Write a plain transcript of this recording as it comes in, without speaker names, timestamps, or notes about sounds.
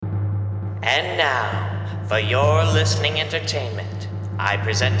And now, for your listening entertainment, I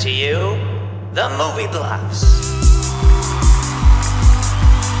present to you the Movie Bluffs.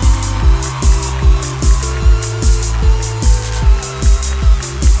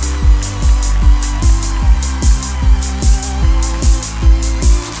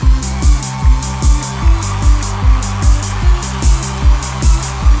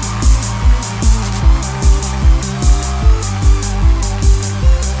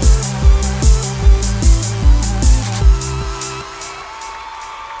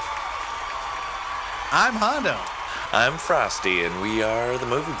 I'm Hondo. I'm Frosty, and we are the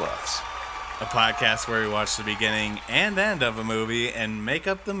Movie Bluffs. A podcast where we watch the beginning and end of a movie and make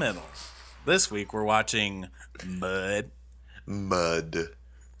up the middle. This week we're watching Mud. Mud.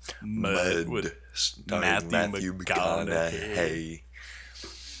 With Starring Matthew McConaughey.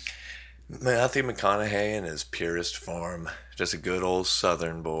 Matthew McConaughey in his purest form. Just a good old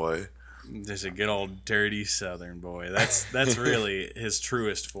Southern boy. Just a good old dirty Southern boy. That's really his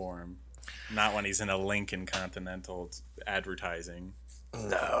truest form. Not when he's in a Lincoln Continental advertising.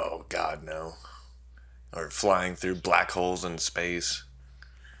 No, God, no. Or flying through black holes in space.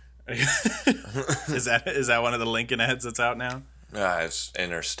 Is that one of the Lincoln ads that's out now? It's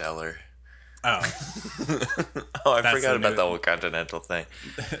Interstellar. Oh. I forgot about the whole Continental thing.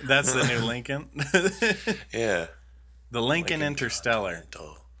 That's the new Lincoln? Yeah. The Lincoln Interstellar.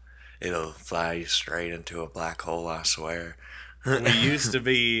 It'll fly you straight into a black hole, I swear. We used to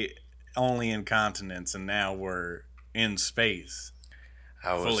be only in continents, and now we're in space.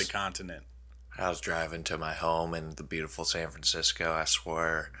 Fully continent. I was driving to my home in the beautiful San Francisco. I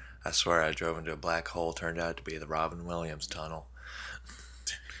swear I drove into a black hole. Turned out to be the Robin Williams tunnel.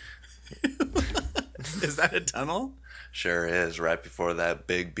 Is that a tunnel? Sure is. Right before that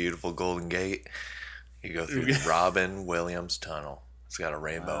big, beautiful Golden Gate, you go through the Robin Williams tunnel. It's got a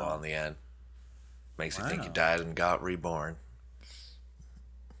rainbow on the end. Makes you think you died and got reborn.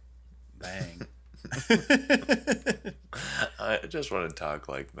 Dang. I just want to talk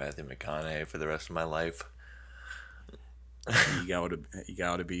like Matthew McConaughey for the rest of my life. You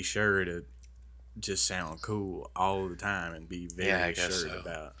gotta be sure to just sound cool all the time and be very sure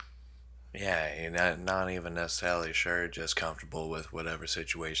about. Yeah, you're not even necessarily sure, just comfortable with whatever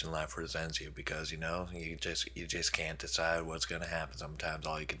situation life presents you, because you just can't decide what's gonna happen. Sometimes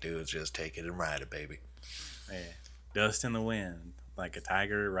all you can do is just take it and ride it, baby. Yeah, dust in the wind, like a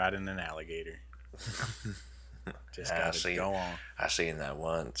tiger riding an alligator. Just gotta go on. I seen that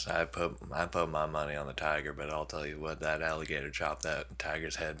once. I put my money on the tiger, but I'll tell you what, that alligator chopped that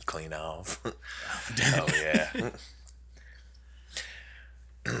tiger's head clean off. Oh yeah.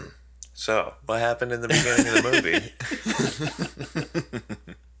 So, what happened in the beginning of the movie?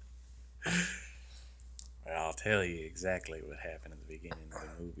 Well, I'll tell you exactly what happened in the beginning of the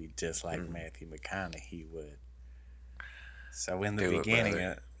movie, just like Matthew McConaughey would. So, in the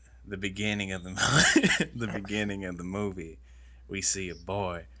beginning of the movie, we see a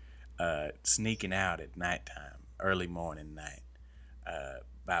boy sneaking out at nighttime, early morning night,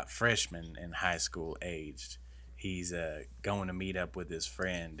 about freshman in high school aged. He's going to meet up with his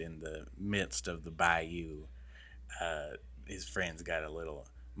friend in the midst of the bayou. His friend's got a little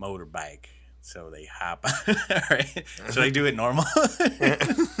motorbike, so they hop. Right? Should I do it normal?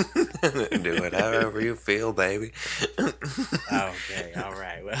 Do it however you feel, baby. Okay, all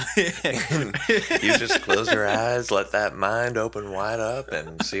right. Well, you just close your eyes, let that mind open wide up,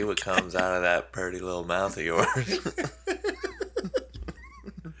 and see what comes out of that pretty little mouth of yours.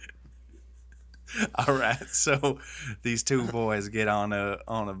 All right, so these two boys get on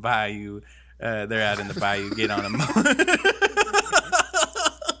a bayou. They're out in the bayou. Get on a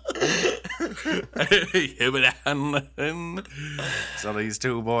So these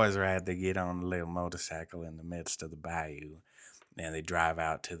two boys, right? They get on a little motorcycle in the midst of the bayou, and they drive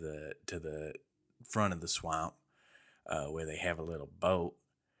out to the front of the swamp, where they have a little boat,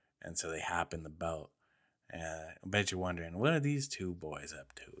 and so they hop in the boat. I bet you're wondering, what are these two boys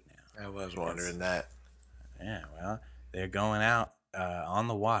up to now? I was wondering that. Yeah, well, they're going out on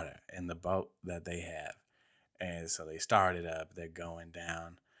the water in the boat that they have. And so they start it up. They're going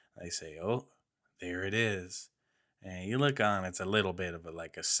down. They say, oh, there it is. And you look on, it's a little bit of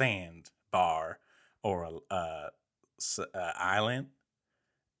like a sand bar or a island.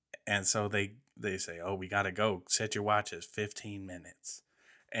 And so they say, oh, we got to go. Set your watches 15 minutes.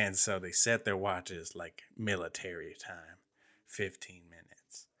 And so they set their watches like military time, 15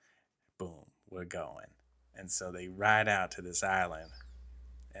 minutes. Boom, we're going. And so they ride out to this island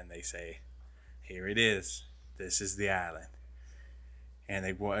and they say, here it is. This is the island. and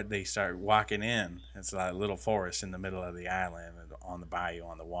they start walking in. It's like a little forest in the middle of the island, on the bayou,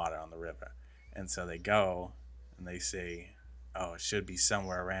 on the water, on the river. And so they go, and they say, "Oh, it should be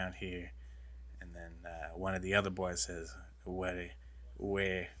somewhere around here." And then one of the other boys says, "Where,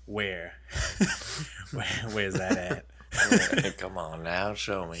 where, where's that at?" Come on now,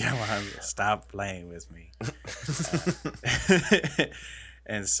 show me. Come on, stop playing with me.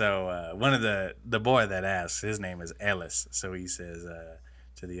 And so one of the boy that asks, his name is Ellis. So he says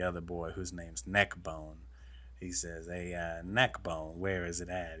to the other boy, whose name's Neckbone, he says, "Hey, Neckbone, where is it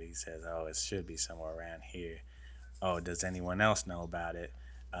at?" He says, "Oh, it should be somewhere around here." "Oh, does anyone else know about it?"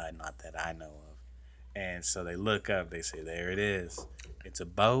 "Not that I know of." And so they look up. They say, "There it is. It's a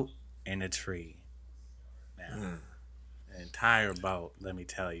boat in a tree." Now, an entire boat, let me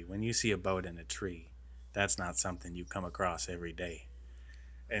tell you, when you see a boat in a tree, that's not something you come across every day.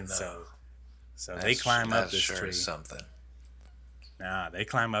 And No. so they climb up this sure tree. Is something. Nah, they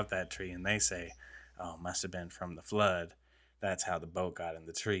climb up that tree and they say, "Oh, must have been from the flood. That's how the boat got in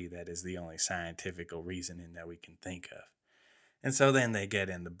the tree. That is the only scientific reasoning that we can think of." And so then they get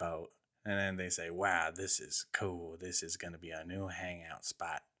in the boat and then they say, "Wow, this is cool. This is going to be our new hangout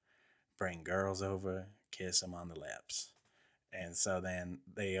spot. Bring girls over, kiss them on the lips." And so then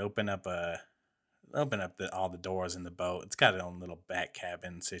they open up all the doors in the boat. It's got its own little back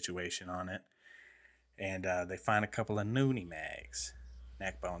cabin situation on it. And they find a couple of nudie mags.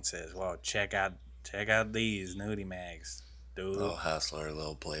 Neckbone says, "Well, check out these nudie mags, dude." Little hustler,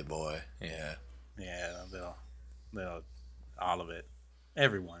 little playboy. Yeah. Yeah, little, all of it.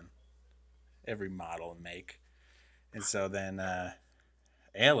 Everyone. Every model and make. And so then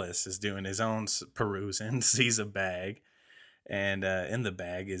Ellis is doing his own perusing, sees a bag, and in the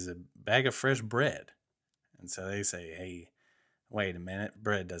bag is a bag of fresh bread. And so they say, "Hey, wait a minute,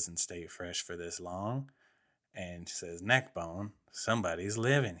 bread doesn't stay fresh for this long." And she says, "Neckbone, somebody's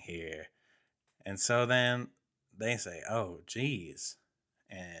living here." And so then they say, "Oh, geez."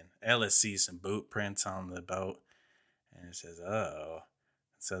 And Ellis sees some boot prints on the boat, and it says, "Oh."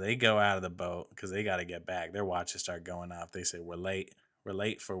 So they go out of the boat because they got to get back. Their watches start going off. They say, "We're late. We're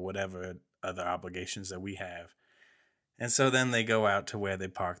late for whatever other obligations that we have." And so then they go out to where they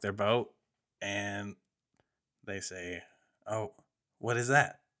park their boat, and they say, "Oh, what is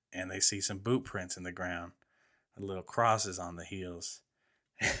that?" And they see some boot prints in the ground, little crosses on the heels.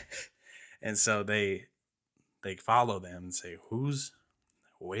 And so they follow them and say,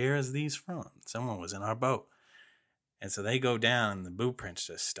 "Where is these from? Someone was in our boat." And so they go down and the boot prints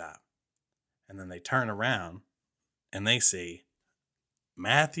just stop. And then they turn around and they see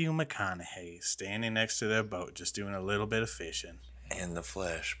Matthew McConaughey standing next to their boat, just doing a little bit of fishing. In the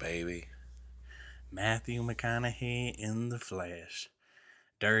flesh, baby. Matthew McConaughey in the flesh.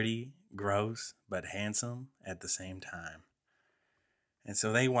 Dirty, gross, but handsome at the same time. And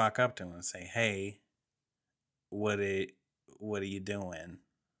so they walk up to him and say, "Hey, what are you doing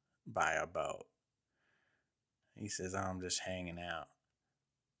by our boat?" He says, "Oh, I'm just hanging out,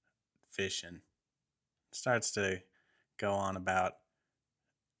 fishing." Starts to go on about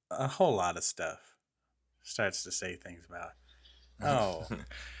a whole lot of stuff. Starts to say things about, "Oh,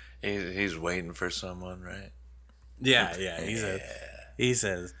 He's waiting for someone, right? yeah." He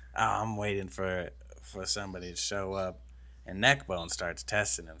says, "Oh, I'm waiting for somebody to show up." And Neckbone starts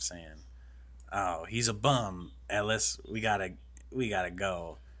testing him, saying, "Oh, he's a bum, Ellis. We gotta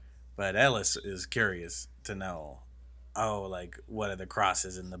go." But Ellis is curious to know, "Oh, like, what are the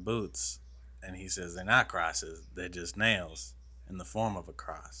crosses in the boots?" And he says, "They're not crosses. They're just nails in the form of a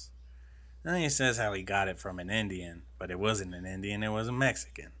cross." And then he says how he got it from an Indian, but it wasn't an Indian. It was a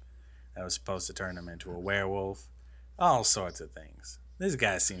Mexican that was supposed to turn him into a werewolf. All sorts of things. This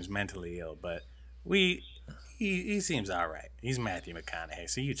guy seems mentally ill, but he seems all right. He's Matthew McConaughey,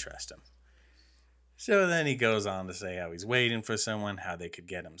 so you trust him. So then he goes on to say how he's waiting for someone, how they could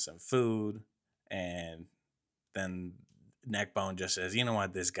get him some food, and then Neckbone just says, "You know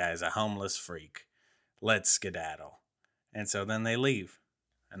what? This guy's a homeless freak. Let's skedaddle." And so then they leave,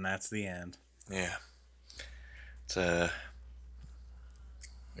 and that's the end. Yeah. It's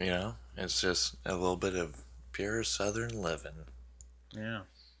it's just a little bit of pure Southern living. Yeah,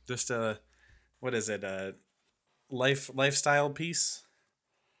 just what is it? Lifestyle piece,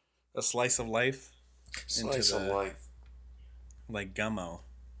 a slice of life, Slice of life. like Gummo.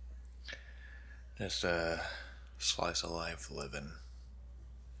 Just a slice of life living.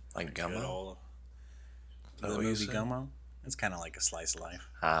 Like Gummo. The movie Gummo. It's kind of like a slice of life.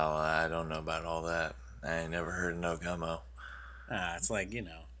 Oh, I don't know about all that. I ain't never heard of no Gummo. It's like,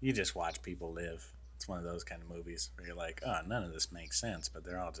 you just watch people live. It's one of those kind of movies where you're like, "Oh, none of this makes sense," but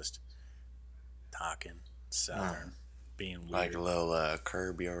they're all just talking Southern, being weird. Like a little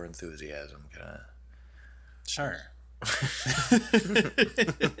Curb Your Enthusiasm kind of. Sure.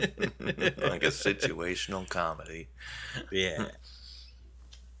 Like a situational comedy. Yeah.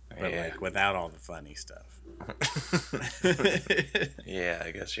 But Yeah. like without all the funny stuff. Yeah, I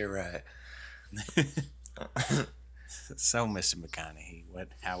guess you're right. So, Mr. McConaughey,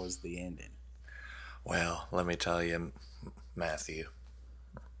 how was the ending? Well, let me tell you, Matthew.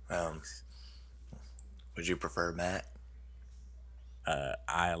 Would you prefer Matt?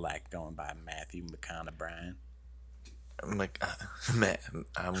 I like going by Matthew McConaughey. Matt,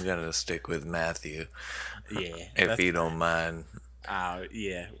 I'm gonna stick with Matthew. Yeah. If you don't mind.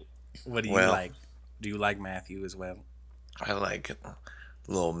 Yeah. What do you Well, like? Do you like Matthew as well? I like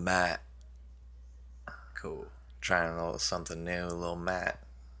little Matt. Cool. Trying a little something new, little Matt.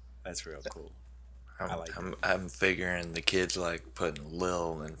 That's real cool. I like it. I'm figuring the kids like putting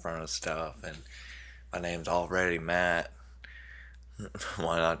Lil in front of stuff, and my name's already Matt.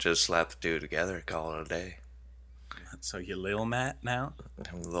 Why not just slap the two together, call it a day? So you're Lil Matt now?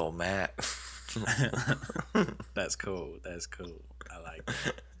 I'm little Matt. That's cool. That's cool. I like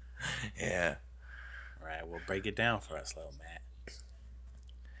that. Yeah. All right, well, break it down for us, Lil Matt.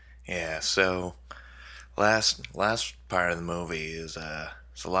 Yeah, so last part of the movie is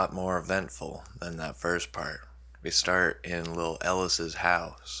it's a lot more eventful than that first part. We start in little Ellis's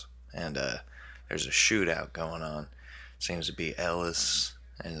house, and there's a shootout going on. Seems to be Ellis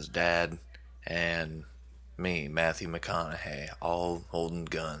and his dad and me, Matthew McConaughey, all holding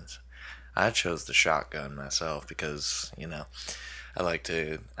guns. I chose the shotgun myself because, I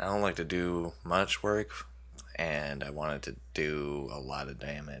don't like to do much work, and I wanted to do a lot of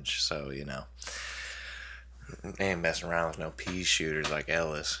damage. So, they ain't messing around with no pea shooters like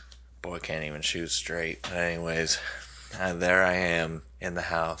Ellis. Boy can't even shoot straight. But anyways, there I am in the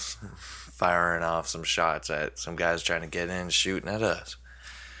house, firing off some shots at some guys trying to get in, shooting at us.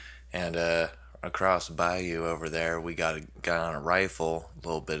 And across the bayou over there, we got a guy on a rifle, a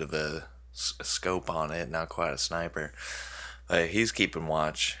little bit of a scope on it, not quite a sniper. But he's keeping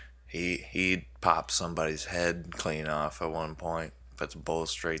watch. He popped somebody's head clean off at one point, puts a bullet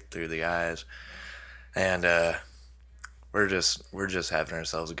straight through the eyes. And we're just having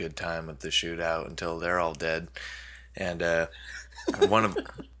ourselves a good time with the shootout until they're all dead. And one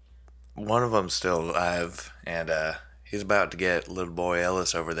of them's still alive, and he's about to get little boy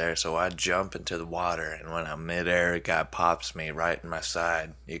Ellis over there. So I jump into the water, and when I'm midair, a guy pops me right in my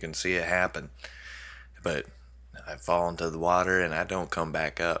side. You can see it happen, but I fall into the water and I don't come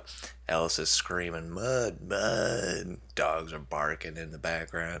back up. Ellis is screaming, "Mud, mud!" Dogs are barking in the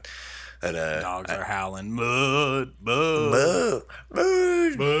background. But, Dogs are howling, mud, mud,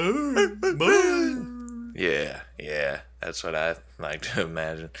 mud, mud, mud. Yeah, that's what I like to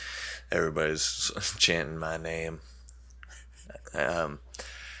imagine. Everybody's chanting my name. I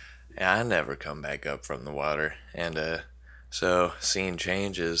never come back up from the water. And so scene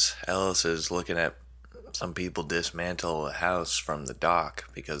changes. Ellis is looking at some people dismantle a house from the dock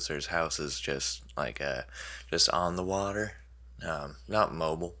because there's houses just on the water, not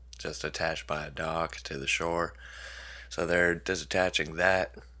mobile, just attached by a dock to the shore. So they're disattaching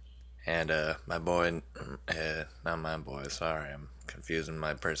that, and not my boy, sorry, I'm confusing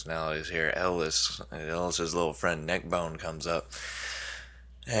my personalities here. Ellis's little friend Neckbone comes up,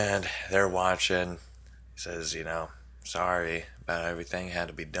 and they're watching. He says, sorry about everything had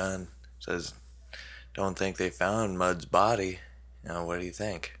to be done. Says, don't think they found Mud's body. What do you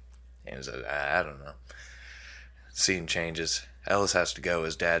think? And he says, I don't know. Scene changes. Ellis has to go.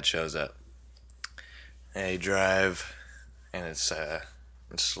 His dad shows up. And they drive, and it's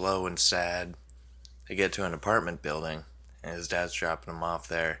slow and sad. They get to an apartment building, and his dad's dropping him off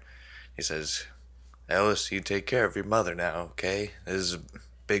there. He says, Ellis, you take care of your mother now, okay? This is a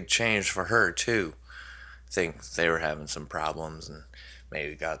big change for her, too. I think they were having some problems and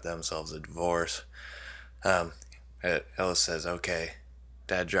maybe got themselves a divorce. Ellis says, okay.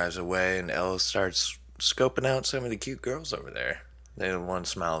 Dad drives away, and Ellis starts scoping out some of the cute girls over there. Then one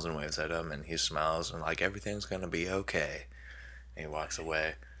smiles and waves at him, and he smiles, and everything's gonna be okay. And he walks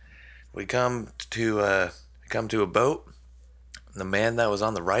away. We come to a boat. The man that was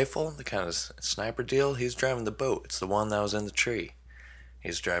on the rifle, the kind of sniper deal, he's driving the boat. It's the one that was in the tree.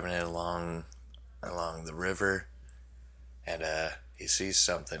 He's driving it along the river, and he sees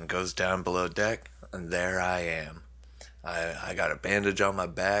something, goes down below deck, and there I am. I got a bandage on my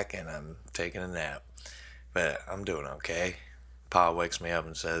back, and I'm taking a nap. But I'm doing okay. Pa wakes me up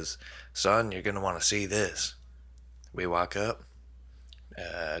and says, son, you're going to want to see this. We walk up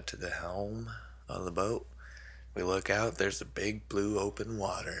to the helm of the boat. We look out. There's the big blue open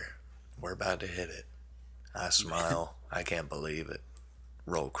water. We're about to hit it. I smile. I can't believe it.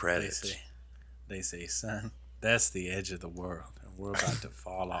 Roll They credits. say, son, that's the edge of the world, and we're about to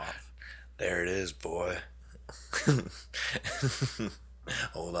fall off. There it is, boy.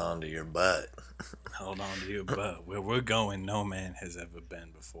 Hold on to your butt. Hold on to your butt. Where we're going, no man has ever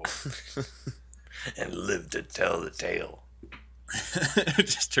been before. And live to tell the tale. It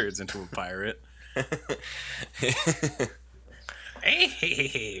just turns into a pirate.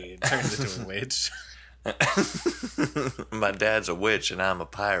 Hey, it turns into a witch. My dad's a witch and I'm a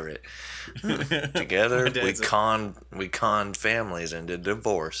pirate. Together we conned families into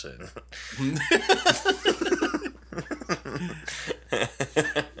divorcing.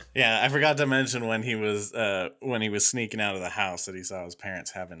 Yeah, I forgot to mention when he was sneaking out of the house that he saw his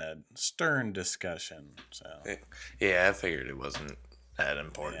parents having a stern discussion. So Yeah, I figured it wasn't that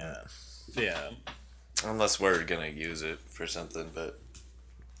important. yeah. Unless we're gonna use it for something, but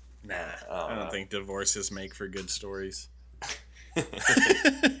Nah, I don't think divorces make for good stories.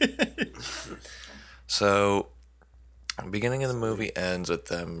 So, the beginning of the movie ends with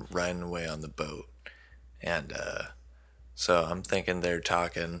them riding away on the boat. And so I'm thinking they're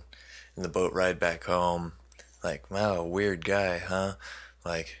talking in the boat ride back home. Like, wow, weird guy, huh?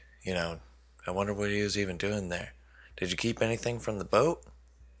 Like, I wonder what he was even doing there. Did you keep anything from the boat?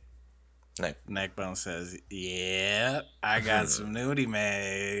 Neckbone says, yeah, I got some nudie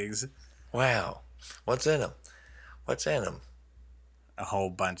mags. Wow. What's in them? What's in them? A whole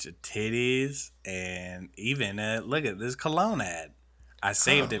bunch of titties and even, look at this cologne ad. I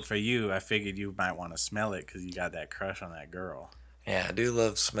saved it for you. I figured you might want to smell it because you got that crush on that girl. Yeah, I do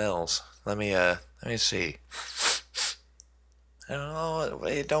love smells. Let me see. I don't know.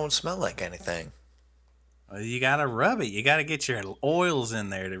 It don't smell like anything. Well, you got to rub it. You got to get your oils in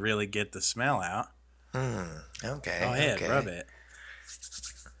there to really get the smell out. Okay. Go ahead, okay. rub it.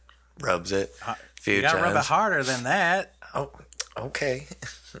 Rubs it. You got to rub it harder than that. Oh, okay.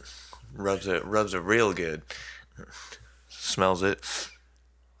 rubs it real good. Smells it.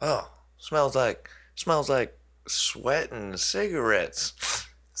 Oh, smells like sweat and cigarettes.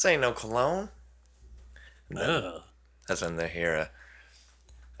 This ain't no cologne. Ugh. That's when they hear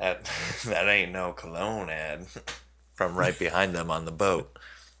that ain't no cologne ad from right behind them on the boat.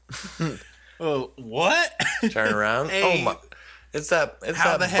 Oh, what? Turn around. Hey, oh my!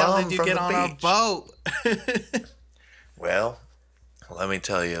 How the hell did you get on a boat? Well, let me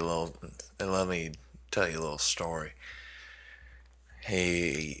tell you a little story.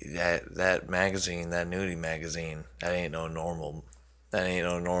 Hey, that magazine, that nudie magazine, that ain't no normal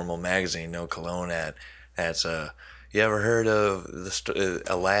magazine, no cologne ad. That's you ever heard of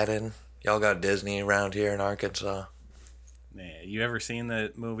Aladdin? Y'all got Disney around here in Arkansas? Yeah, you ever seen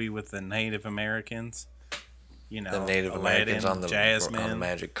the movie with the Native Americans? The Native Americans on the Jasmine,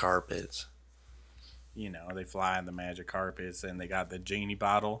 magic carpets. They fly in the magic carpets and they got the genie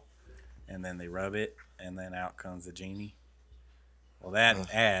bottle and then they rub it and then out comes the genie. Well, that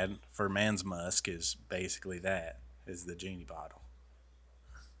ad for Men's Musk is basically is the genie bottle.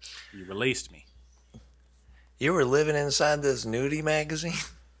 You released me. You were living inside this nudie magazine?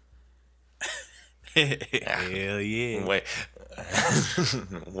 Hell yeah. Wait.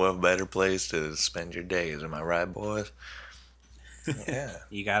 What better place to spend your days, am I right, boys? Yeah.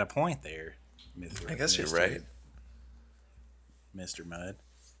 You got a point there, I guess you're right. Mr. Mud.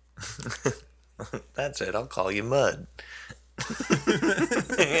 That's it. I'll call you Mud.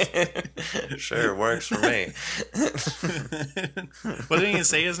 Sure, works for me. But didn't he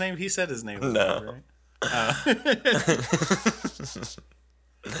say his name? He said his name. No. Right?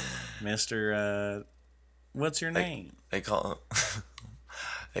 Mr. What's your name? They call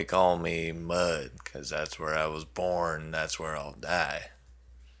me Mud because that's where I was born. That's where I'll die.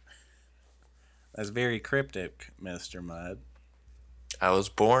 That's very cryptic, Mr. Mud. I was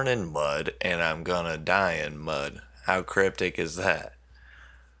born in mud and I'm gonna die in mud. How cryptic is that?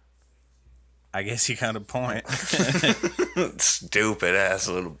 I guess you got a point. Stupid ass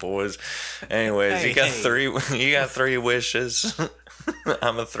little boys. Anyways, you got three wishes.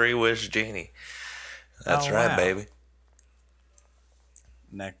 I'm a 3-wish genie. That's right, wow. baby.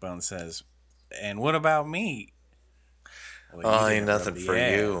 Neckbone says, and what about me? Well, ain't nothing for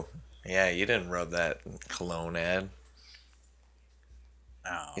you. Yeah, you didn't rub that cologne ad.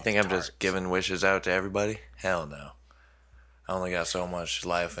 Oh, you think I'm just giving wishes out to everybody? Hell no. I only got so much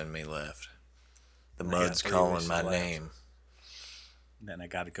life in me left. The mud's calling my name. Then I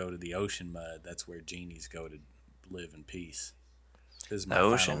got to go to the ocean mud. That's where genies go to live in peace. This is my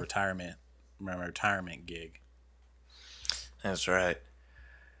final retirement gig. That's right.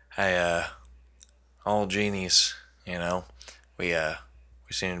 All genies, we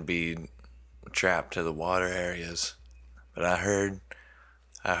seem to be trapped to the water areas. But I heard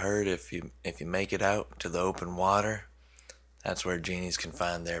if you make it out to the open water, that's where genies can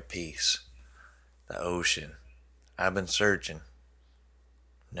find their peace. The ocean. I've been searching.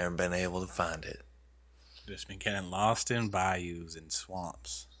 Never been able to find it. Just been getting lost in bayous and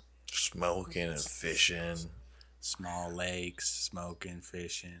swamps. Smoking and fishing. Small lakes, smoking,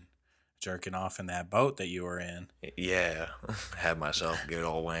 fishing, jerking off in that boat that you were in. Yeah. Had myself a good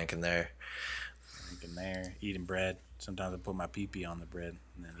old wank in there. Drinking there, eating bread. Sometimes I put my pee-pee on the bread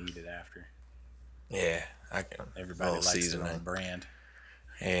and then eat it after. Yeah. I can. Everybody likes their own brand.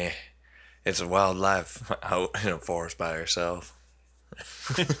 Yeah. It's a wild life out in a forest by yourself.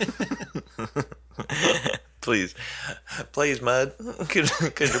 Please, Mud. Could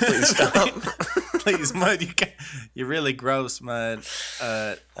you please stop? Please, Mud. You're really gross, Mud.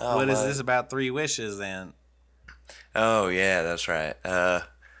 What is Mud. this about 3 wishes then? Oh yeah, that's right. I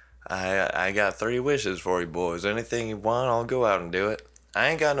got 3 wishes for you boys. Anything you want, I'll go out and do it. I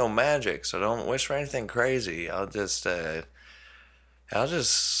ain't got no magic, so don't wish for anything crazy. I'll do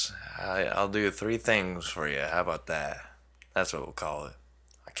 3 things for you. How about that? That's what we'll call it.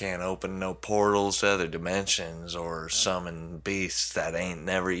 I can't open no portals to other dimensions or summon beasts that ain't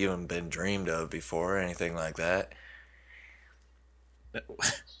never even been dreamed of before or anything like that.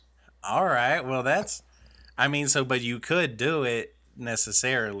 All right. Well, but you could do it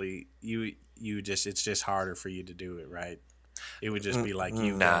necessarily. It's just harder for you to do it, right? It would just be like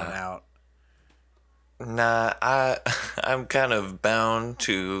you going out. Nah, I'm kind of bound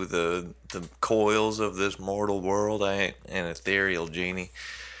to the coils of this mortal world. I ain't an ethereal genie.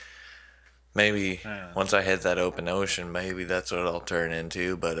 Maybe once I hit that open ocean, maybe that's what I'll turn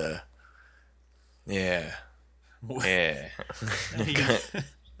into. But yeah.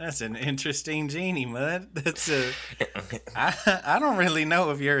 That's an interesting genie, Mud. I don't really know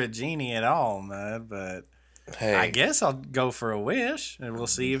if you're a genie at all, Mud, but Hey, I guess I'll go for a wish and we'll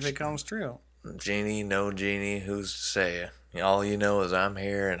see if it comes true. genie, no genie, who's to say? All you know is I'm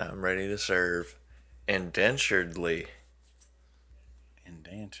here and I'm ready to serve. Indenturedly.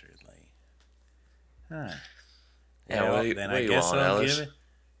 Huh. Yeah, Well, what do you, then what I do you guess want, Ellis?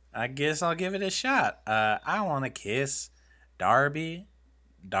 I guess I'll give it a shot. I want to kiss Darla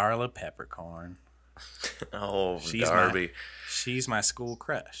Peppercorn. Oh, She's Darby. She's my school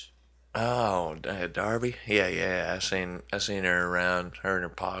crush. Oh, Darby? Yeah. I seen her around, her and her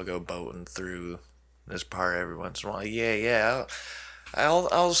pa go boating through this part every once in a while. Yeah.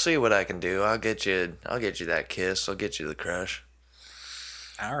 I'll see what I can do. I'll get you that kiss. I'll get you the crush.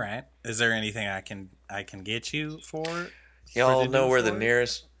 All right. Is there anything I can get you for? Y'all to know do where the for it?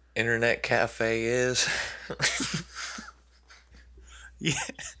 nearest internet cafe is?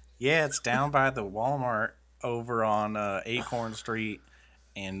 Yeah, it's down by the Walmart over on Acorn Street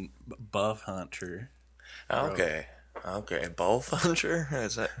and Buff Hunter. Okay. Buff Hunter?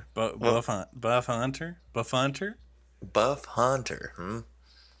 Is that Buff Hunter? Buff Hunter? Buff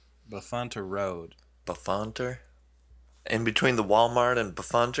Hunter Road. Buff Hunter? In between the Walmart and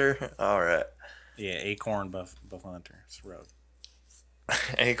Buff Hunter? Alright. Yeah, Acorn Buff Hunter's Road.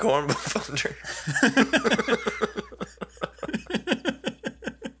 Acorn Buff Hunter.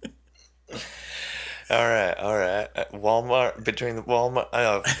 All right. Walmart, between the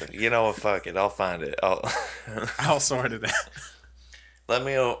Walmart. You know what? Fuck it. I'll find it. I'll sort it out. Let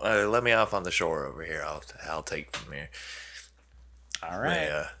me off on the shore over here. I'll take from here. All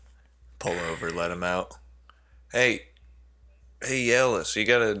right. Pull over. Let him out. Hey, Ellis. You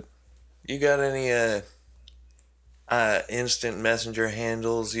got any instant messenger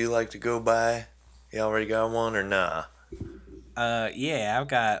handles you like to go by? You already got one or nah? Yeah, I've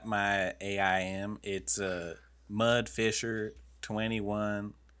got my AIM. It's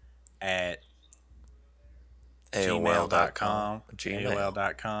mudfisher21 at AOL.com.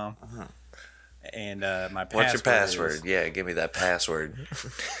 AOL.com. And my password. What's your password? Yeah, give me that password.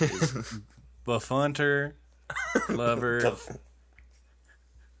 Is Buffunter Lover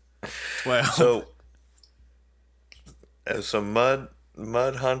 12. So Mud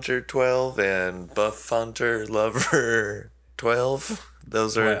Hunter 12 and Buff Hunter Lover 12.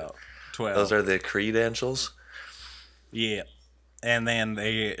 Those are 12. Those are the credentials. Yeah, and then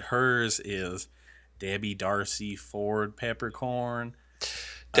hers is Debbie Darcy Ford Peppercorn.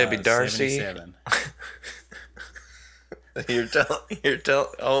 Debbie Darcy. 77. You're telling.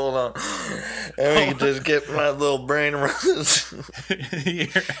 Hold on. Let me just get my little brain around this.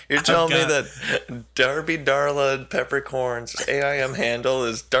 You're telling me that Darby Darla Peppercorn's AIM handle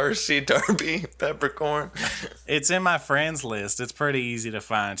is Darcy Darby Peppercorn? It's in my friends list. It's pretty easy to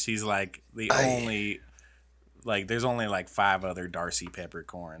find. She's like the only. Like, there's only like 5 other Darcy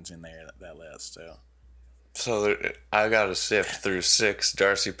Peppercorns in there that list. So I gotta sift through 6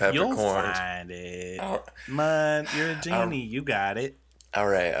 Darcy You'll peppercorns. find it. All Mud, you're a genie. You got it.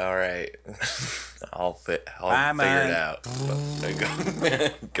 right. I'll Bye, figure it Mud. out.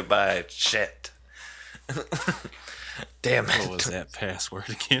 Goodbye. Shit. Damn it. What was that password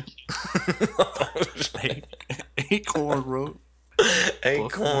again? Acorn rope.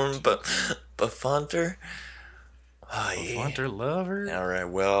 Acorn, but Buffunter. Oh, yeah. Hunter lover. All right.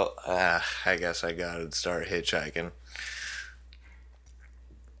 Well, I guess I gotta start hitchhiking.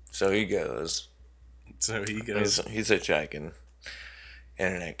 So he goes. So he goes. He's hitchhiking.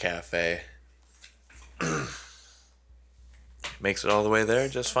 Internet cafe. Makes it all the way there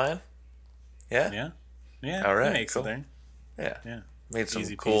just fine. Yeah. Yeah. All right, He makes cool. it there. Yeah. Yeah. Made some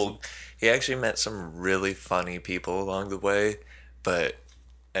Easy cool. peasy. He actually met some really funny people along the way, but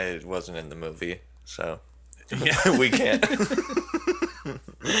it wasn't in the movie, so Yeah. we can't.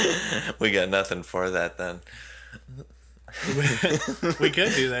 We got nothing for that then. We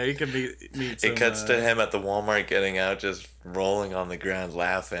could do that. You could meet some. It cuts to him at the Walmart getting out, just rolling on the ground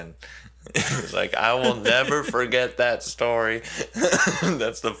laughing. He's like, I will never forget that story.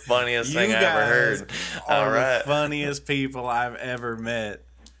 That's the funniest thing I ever heard. All All right. the funniest people I've ever met.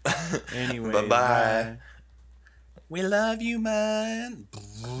 Anyway, Bye-bye. bye. We love you, man.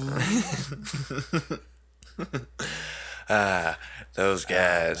 Those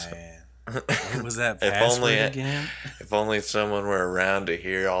guys. Oh, man. What was that If password only- again? If only someone were around to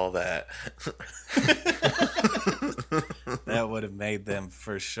hear all that. That would have made them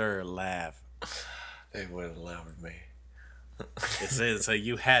for sure laugh. They would have loved me. So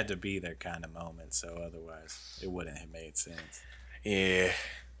you had to be there kind of moment, so otherwise it wouldn't have made sense. Yeah.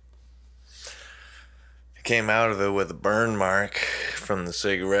 I came out of it with a burn mark from the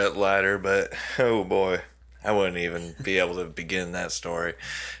cigarette lighter, but oh boy, I wouldn't even be able to begin that story.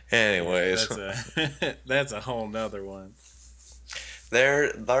 Anyways, That's a whole nother one.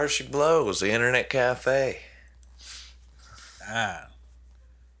 there she blows, the internet cafe.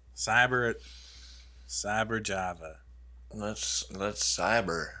 Cyber Java. Let's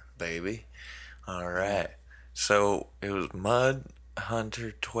cyber, baby. All right. So it was Mud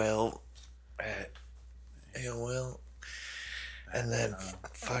Hunter 12 at AOL, and then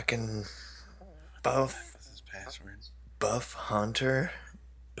fucking Buff What's his password? Buff Hunter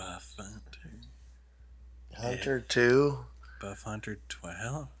Buff Hunter. Hunter 2. Buff Hunter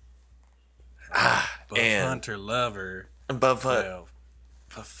 12. Buff Buff Hunter Lover Buff 12.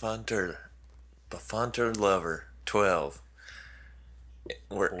 Buff Hunter Lover 12.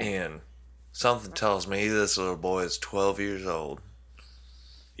 We're in. Something tells me this little boy is 12 years old.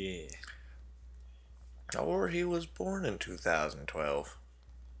 Yeah. Or he was born in 2012.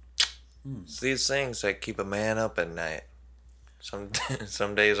 It's these things that keep a man up at night.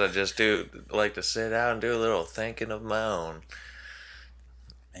 Some days I just like to sit out and do a little thinking of my own.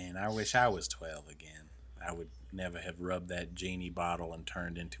 Man, I wish I was 12 again. I would never have rubbed that genie bottle and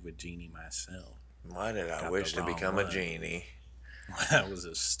turned into a genie myself. Why did I Got wish the to wrong become one. a genie? That was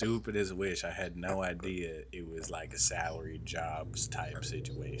the stupidest wish. I had no idea it was like a salary jobs type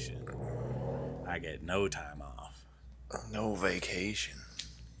situation. I get no time off. No vacation.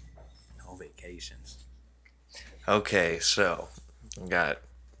 No vacations. Okay, so got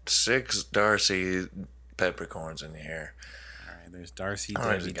 6 Darcy peppercorns in here. All right, there's Darcy, All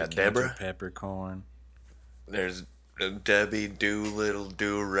right, Debbie, we got Decanter, Deborah. Peppercorn. There's Debbie Doolittle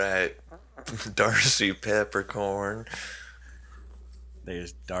Do-Right, Darcy Peppercorn.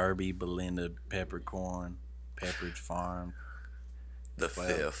 There's Darby, Belinda, Peppercorn, Pepperidge Farm. The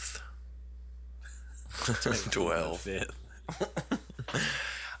 12. 5th. 12. The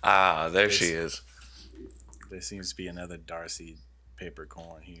fifth. There she is. There seems to be another Darcy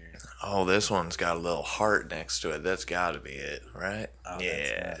Peppercorn here. Oh, this one's got a little heart next to it. That's got to be it, right? Oh,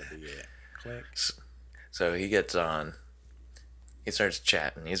 Yeah. That's gotta be it. Click. So he gets on. He starts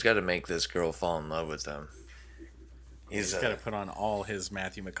chatting. He's got to make this girl fall in love with him. He's got to put on all his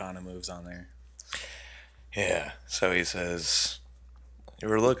Matthew McConaughey moves on there. Yeah. So he says, "You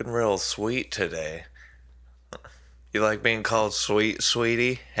were looking real sweet today. You like being called sweet,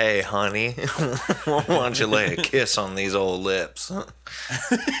 sweetie? Hey, honey, why don't you lay a kiss on these old lips?"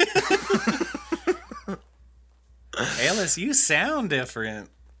 Alice, you sound different.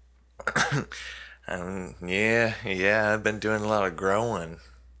 Yeah, I've been doing a lot of growing.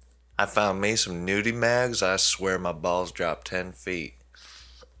 I found me some nudie mags. I swear my balls dropped 10 feet.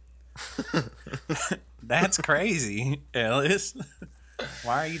 That's crazy, Alice.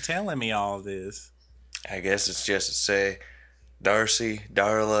 Why are you telling me all this? I guess it's just to say, Darcy,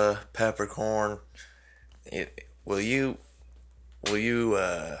 Darla, Peppercorn, will you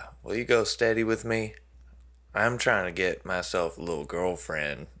go steady with me? I'm trying to get myself a little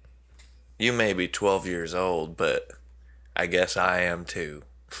girlfriend. You may be 12 years old, but I guess I am too.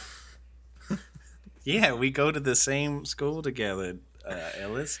 Yeah, we go to the same school together,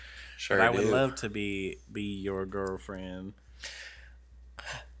 Ellis. Sure But I would do. love to be your girlfriend.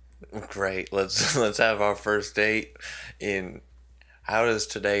 Great. Let's have our first date in. How does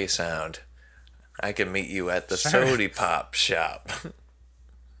today sound? I can meet you at the Sure. Sody Pop shop.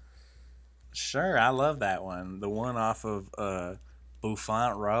 Sure, I love that one. The one off of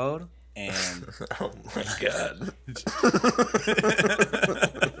Bouffant Road and Oh my god.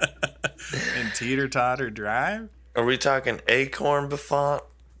 and Teeter Totter Drive. Are we talking Acorn Buffon?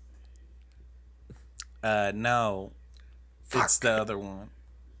 No, it's the other one.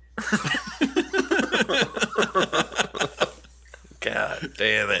 God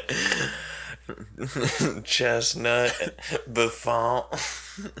damn it. Chestnut Buffon.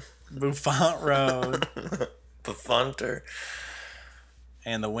 Bouffant Road Buffunter.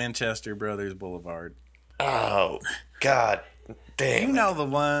 and the Winchester Brothers Boulevard. Oh, god damn. You it. know the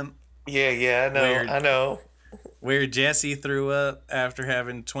one Yeah, I know. Weird. I know. where Jesse threw up after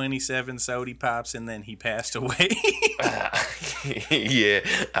having 27 sody pops and then he passed away. Yeah,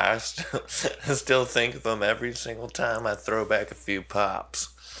 I still think of them every single time I throw back a few pops.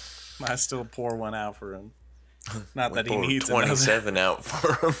 I still pour one out for him. Not that he Pulled needs another. 27 out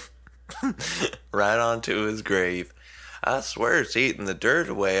for him. Right onto his grave. I swear it's eating the dirt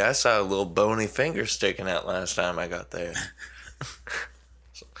away. I saw a little bony finger sticking out last time I got there.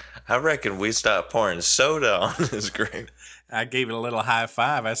 I reckon we stopped pouring soda on his grave. I gave it a little high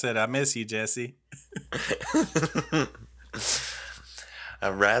five. I said, I miss you, Jesse. I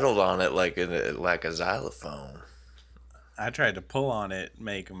rattled on it like a xylophone. I tried to pull on it,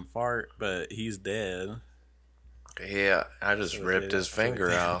 make him fart, but he's dead. Yeah, I just ripped his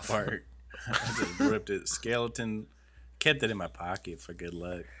finger off. Fart. I just ripped it. Skeleton. Kept it in my pocket for good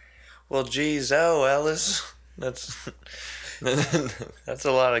luck. Well, geez, Ellis, that's that's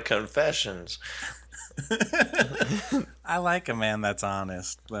a lot of confessions. I like a man that's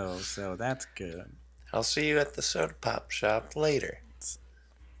honest, though, so that's good. I'll see you at the soda pop shop later.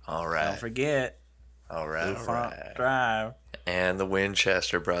 All right. Don't forget, All right. Bouffant Drive, And the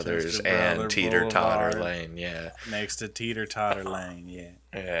Winchester Brothers Winchester Brother and Teeter Totter Boulevard. Lane. Yeah. next to Teeter Totter Lane, yeah.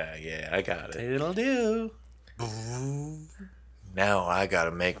 Yeah, I got it. It'll do. Now I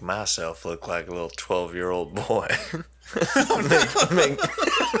gotta make myself look like a little 12-year-old boy.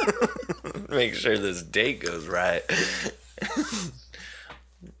 Make sure this date goes right.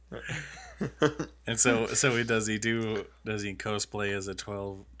 And so does he cosplay as a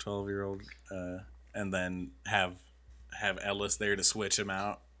 12-year-old and then have Ellis there to switch him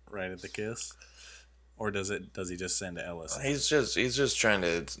out right at the kiss? Or does he just send Ellis? He's just trying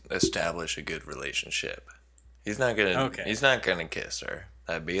to establish a good relationship. He's not gonna kiss her.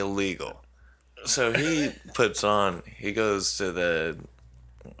 That'd be illegal. So he goes to the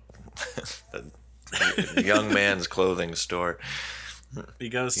young man's clothing store. He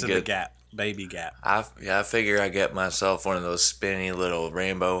goes to the Gap, Baby Gap. I figure I get myself one of those spinny little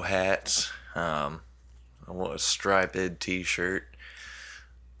rainbow hats. I want a striped t-shirt.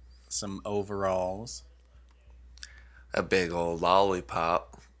 Some overalls. A big old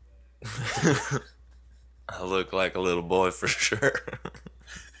lollipop. I look like a little boy for sure.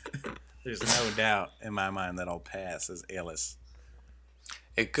 There's no doubt in my mind that I'll pass as Ellis.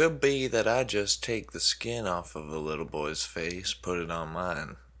 It could be that I just take the skin off of a little boy's face, put it on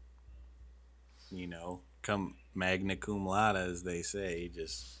mine. You know, come magna cum laude, as they say.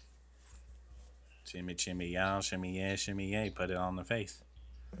 Just shimmy, shimmy, y'all, shimmy, yeah, put it on the face.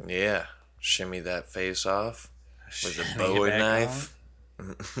 Yeah, shimmy that face off with a Shimmy it Bowie back knife.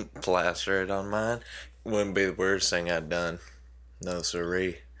 Plaster it on mine. Wouldn't be the worst thing I'd done. No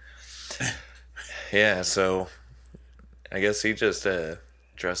siree. Yeah, so I guess he just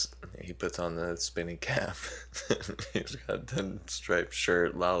he puts on the spinny cap. He's got the striped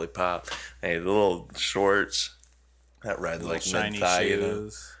shirt, lollipop, and the little shorts that red like shiny mid-thigh.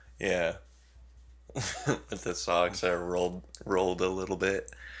 shoes. Yeah. With the socks that are rolled a little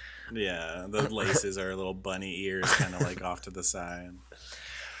bit. Yeah, the laces are little bunny ears, kind of like off to the side.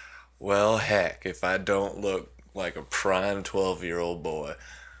 Well, heck, if I don't look like a prime 12-year-old boy,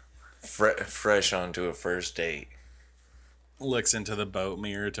 fresh onto a first date. Looks into the boat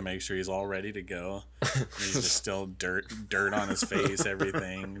mirror to make sure he's all ready to go. He's just still dirt on his face,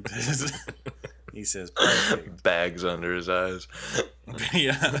 everything. He says, perfect. Bags under his eyes.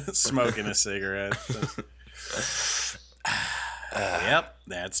 Yeah, smoking a cigarette. Yep,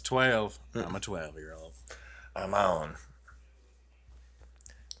 that's 12. I'm a 12-year-old. I'm on.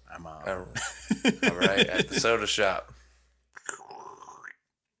 I'm on. All right, at the soda shop.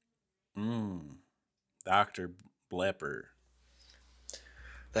 Dr. Blepper.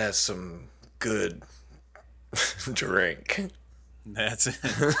 That's some good drink. That's it.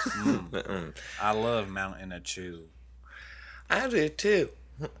 I love Mountain of Chew. I do too.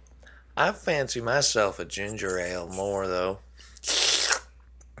 I fancy myself a ginger ale more though.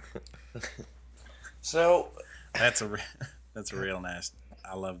 So That's a real nice.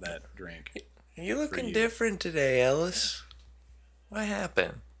 I love that drink. you looking different today, Ellis. What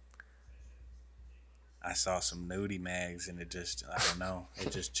happened? I saw some nudie mags and it just, I don't know,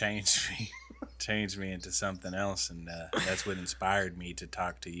 it just changed me. Changed me into something else, and that's what inspired me to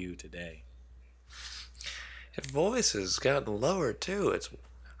talk to you today. His voice has gotten lower too.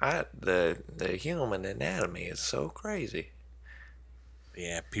 The human anatomy is so crazy.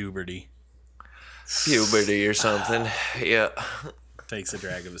 Yeah, puberty. Puberty or something. Yeah. Takes a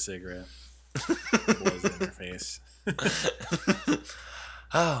drag of a cigarette. Blows it in her face.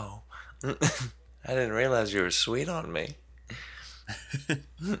 Oh. I didn't realize you were sweet on me.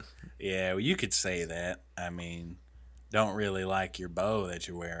 Yeah, well, you could say that. I mean, don't really like your bow that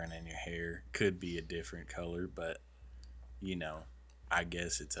you're wearing in your hair. Could be a different color, but, you know, I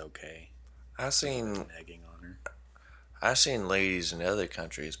guess it's okay. I seen ladies in other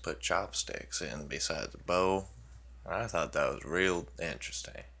countries put chopsticks in beside the bow. I thought that was real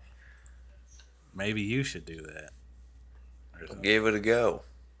interesting. Maybe you should do that. Give it a go.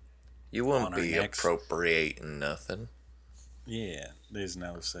 You On wouldn't our be next- appropriating nothing. Yeah, there's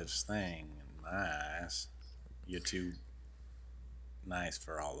no such thing in my eyes. You're too nice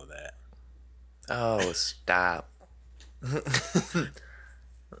for all of that. Oh, stop.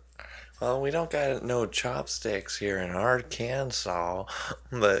 Well, we don't got no chopsticks here in Arkansas,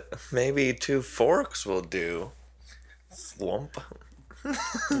 but maybe 2 forks will do. Flump.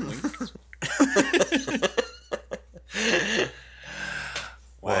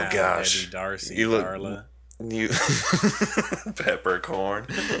 Wow, Well, gosh. Eddie, Darcy, You look- Darla. You Peppercorn.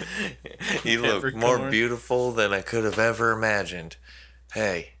 You look more Peppercorn. beautiful than I could have ever imagined.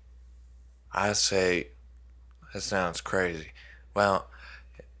 Hey, I say that sounds crazy. Well,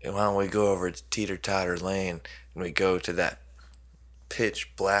 why don't we go over to Teeter Totter Lane and we go to that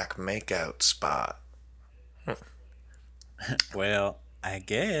pitch black makeout spot? Well, I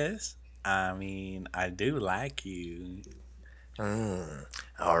guess. I mean, I do like you.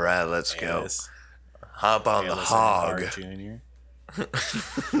 All right, let's go. Yes. Hop on the Ellis hog. Jr.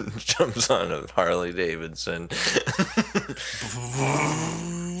 Jumps on a Harley Davidson.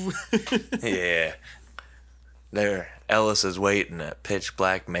 Yeah. There, Ellis is waiting at pitch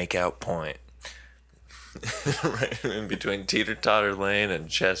black makeout point. Right in between Teeter Totter Lane and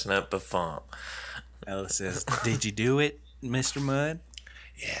Chestnut Buffon. Ellis says, "Did you do it, Mr. Mudd?"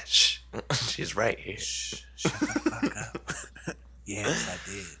 Yeah, shh. She's right here. Shh, shut the fuck up. Yes, I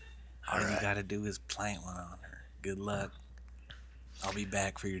did. All you gotta do is plant one on her. Good luck. I'll be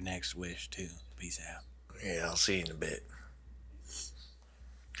back for your next wish, too. Peace out. Yeah, I'll see you in a bit.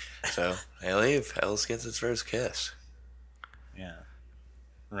 So, they leave. Ellis gets his first kiss. Yeah.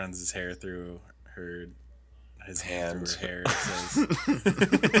 Runs his hair through his Hands. hand through her hair. Says,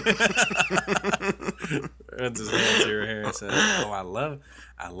 runs his hand through her hair and says, "Oh, I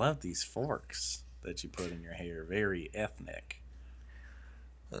love these forks that you put in your hair. Very ethnic."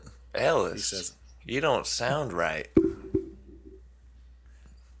 Ellis, He says, you don't sound right.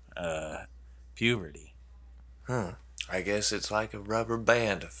 "Puberty." I guess it's like a rubber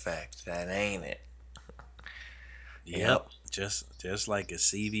band effect, that ain't it? Yep. Just like a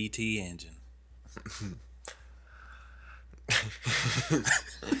CVT engine.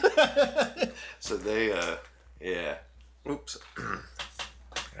 So they, yeah. Oops.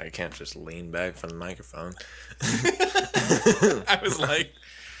 I can't just lean back from the microphone. I was like,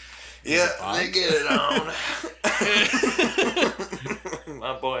 Yeah, they get it on.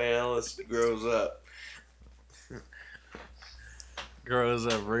 My boy Ellis grows up. grows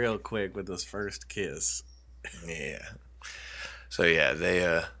up real quick with his first kiss. Yeah. So yeah,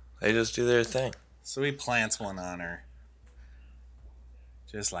 they just do their thing. So he plants one on her.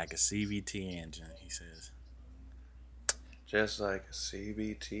 Just like a CVT engine, he says. Just like a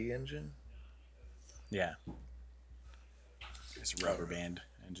CVT engine? Yeah. It's a rubber band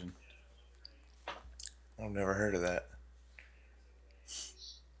engine. I've never heard of that.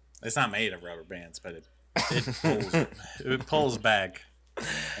 It's not made of rubber bands, but it pulls back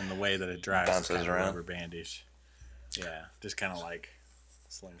in the way that it drives. It's Bounces kind of around. rubber bandish. Yeah, just kind of like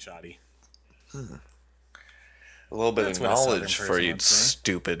slingshotty. A little bit That's of what a Southern knowledge for person you would say.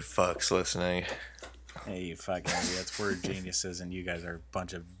 stupid fucks listening. Hey, you fucking idiots. We're geniuses, and you guys are a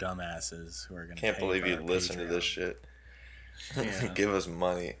bunch of dumbasses who are going to Can't believe you listen to this shit. Yeah. Give us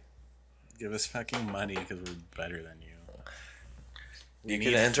money. Give us fucking money because we're better than you. You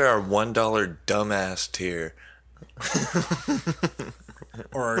can enter our $1 dumbass tier.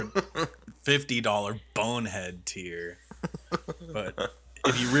 Or $50 bonehead tier. But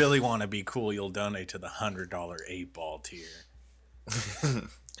if you really want to be cool, you'll donate to the $100 8-ball tier.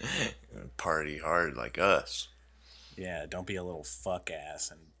 Party hard like us. Yeah, don't be a little fuck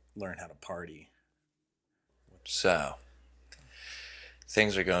ass and learn how to party. So,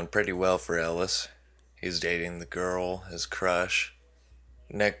 things are going pretty well for Ellis. He's dating the girl, his crush.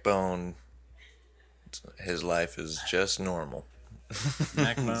 Neckbone, his life is just normal.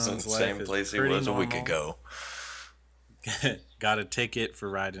 Neckbone's It's the life same is place he pretty was a week normal. ago. Got a ticket for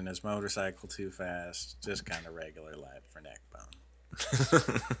riding his motorcycle too fast. Just kind of regular life for Neckbone.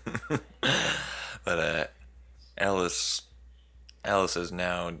 But Ellis is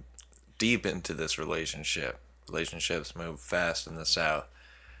now deep into this relationship. Relationships move fast in the South.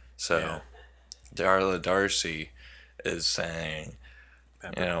 So Yeah. Darla Darcy is saying,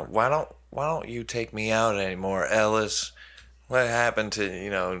 Peppercorn. why don't you take me out anymore, Ellis? What happened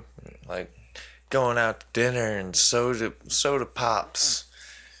to, like going out to dinner and soda pops?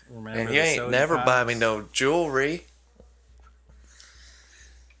 Remember And the you ain't soda never buy pops? me no jewelry.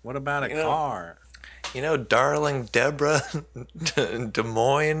 What about a car? Darling Deborah Des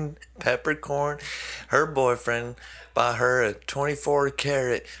Moines Peppercorn, her boyfriend bought her a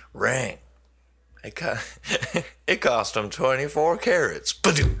 24-carat ring. It cost him 24 carats.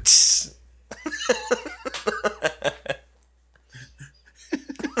 Badoots.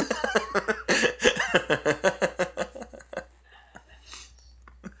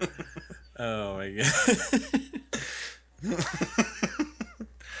 Oh my god.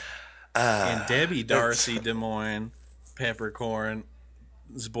 And Debbie Darcy Des Moines Peppercorn's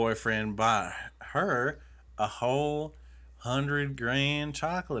boyfriend bought her a whole $100,000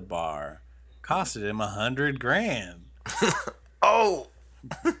 chocolate bar. Costed him $100,000. Oh!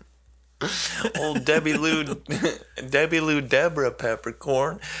 Old Debbie Lou Deborah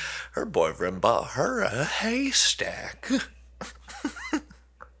Peppercorn, her boyfriend bought her a haystack.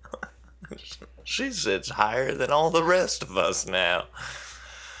 She sits higher than all the rest of us now.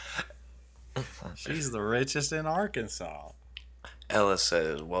 She's the richest in Arkansas. Ella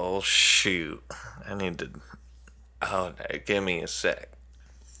says, well, shoot. I need to... Oh, no, give me a sec.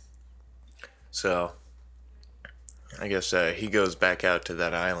 So, I guess he goes back out to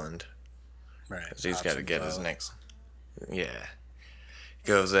that island. Right. Because he's got to get his next... Yeah. He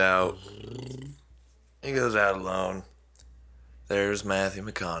goes out. He goes out alone. There's Matthew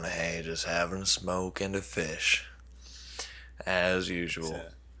McConaughey just having a smoke and a fish. As usual.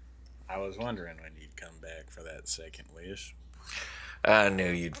 I was wondering when you'd come back for that second wish. I knew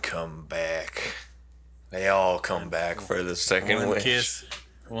you'd come back. They all come back for the second wish.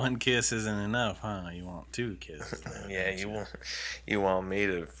 One kiss isn't enough, huh? You want 2 kisses. Now, Yeah, you want me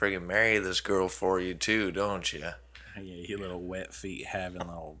to friggin' marry this girl for you too, don't you? Yeah, you little wet feet having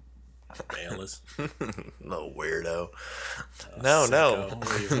little bellas. Little weirdo. Oh, No.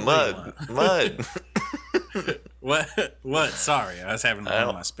 sicko. Mud. What? Sorry, I was having one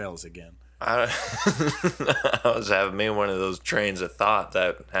of my spells again. I was having me one of those trains of thought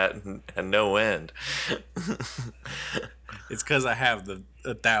that had no end. It's because I have the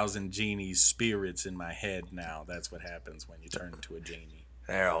 1,000 genies spirits in my head now. That's what happens when you turn into a genie.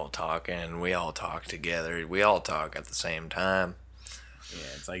 They're all talking. We all talk together. We all talk at the same time. Yeah,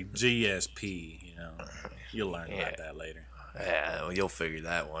 it's like GSP, You'll learn about that later. Yeah, well, you'll figure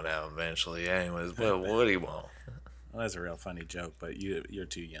that one out eventually. Anyways, what do you want? Well, that's a real funny joke, but you're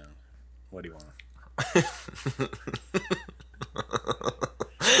too young. What do you want?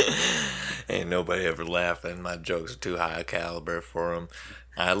 Ain't nobody ever laughing. My jokes are too high a caliber for them.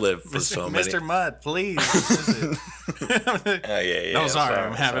 I live for so many. Mr. Mudd, please. Yeah. No, sorry.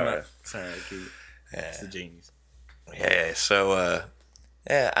 I'm having a... Sorry, Yeah. It's the genies. Yeah, so,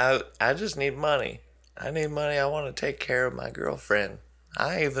 I just need money. I need money. I want to take care of my girlfriend.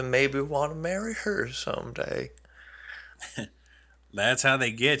 I even maybe want to marry her someday. That's how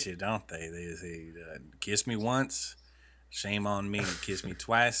they get you, don't they? They say, kiss me once, shame on me. Kiss me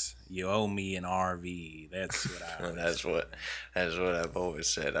twice, you owe me an RV. That's what I always That's what I've always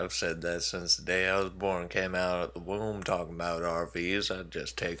said. I've said that since the day I was born. Came out of the womb talking about RVs. I'd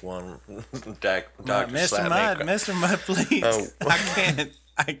just take one. Mr. Mudd, please. Oh.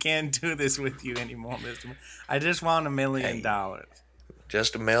 I can't do this with you anymore, Mr. Mudd. I just want $1 million.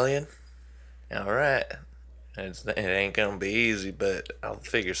 Just $1 million? All right. It ain't gonna be easy, but I'll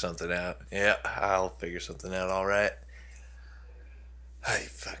figure something out. Yeah, I'll figure something out. All right. Hey,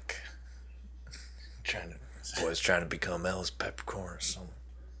 fuck. Boy's trying to become Ellis Peppercorn or something.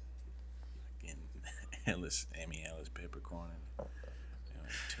 Emmy Ellis Peppercorn,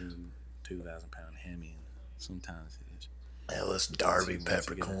 and 2,000 pound Hemi. Sometimes it's Ellis Darby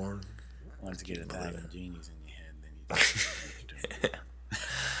Peppercorn. Once you get 1,000 genies in your head, then you do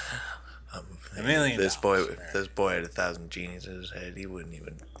 $1 million. If this boy had 1,000 genies in his head, he wouldn't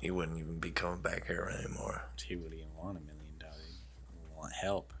even be coming back here anymore. He wouldn't even want $1 million. He would want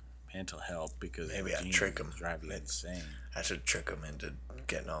help, mental help, because maybe I'd trick him. Drive you insane. I should trick him into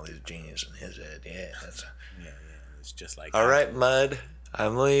getting all these genies in his head. Yeah, it's just like. All right, Mud,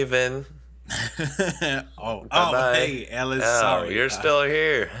 I'm leaving. Bye-bye. Hey, Ellis. Sorry, you're still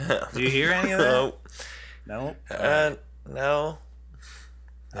here. Do you hear any of that? No. No.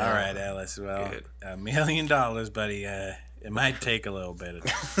 All right, Ellis. Well, Good. $1 million, buddy. It might take a little bit of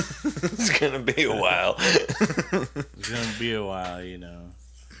time. It's gonna be a while. It's gonna be a while, you know.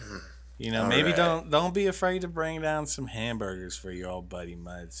 All Maybe right. don't be afraid to bring down some hamburgers for your old buddy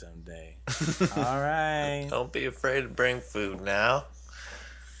Mud someday. All right. Don't be afraid to bring food now.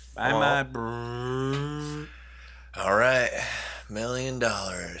 Bye, Mud. All right, $1 million.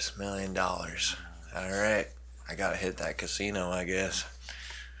 $1 million. All right, I gotta hit that casino, I guess.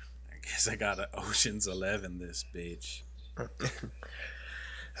 I guess I got an Ocean's 11 this bitch.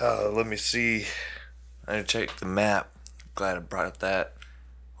 Let me see. I checked the map. Glad I brought up that.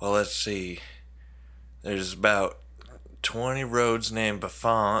 Well, let's see. There's about 20 roads named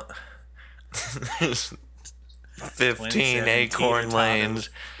Buffont. There's 15 acorn lanes.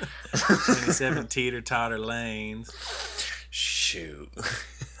 27 teeter-totter lanes. Shoot.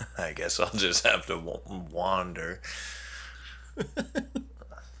 I guess I'll just have to wander.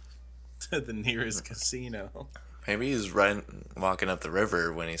 To the nearest casino. Maybe he's walking up the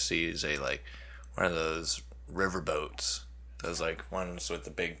river when he sees one of those river boats. Those ones with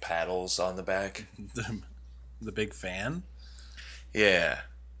the big paddles on the back. The big fan? Yeah.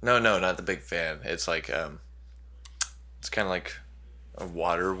 No, not the big fan. It's it's kind of like a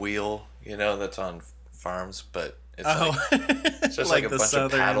water wheel, that's on farms, but it's it's just like a bunch of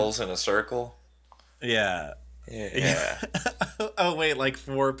paddles in a circle. Yeah. Yeah. Oh wait, like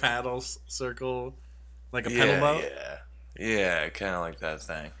 4 paddles circle, like a pedal boat. Yeah, kind of like that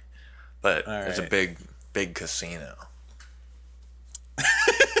thing, but it's a big casino.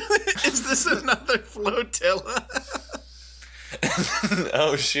 Is this another flotilla?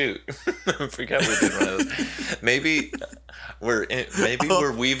 Oh shoot! I forgot we did one of those. Maybe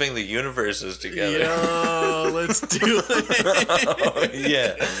we're weaving the universes together. Yo, let's do it.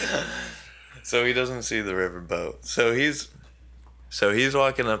 Yeah. So he doesn't see the river boat. So he's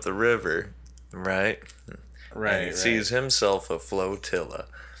walking up the river, right? Right. And he sees himself a flotilla.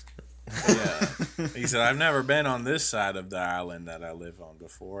 Yeah. He said, "I've never been on this side of the island that I live on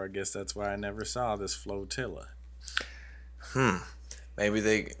before. I guess that's why I never saw this flotilla." Maybe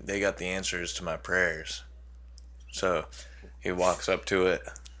they got the answers to my prayers. So he walks up to it,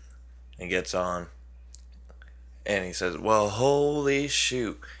 he gets on, and he says, "Well, holy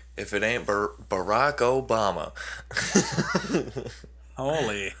shoot, if it ain't Barack Obama."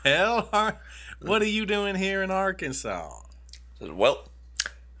 Holy hell. What are you doing here in Arkansas? Says, "Well,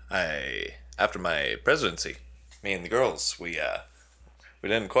 after my presidency, me and the girls, we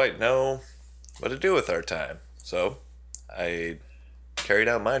didn't quite know what to do with our time. So I carried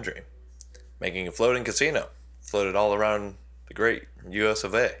out my dream, making a floating casino, floated all around the great U.S.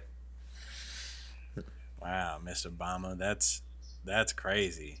 of A." Wow, Mr. Obama, that's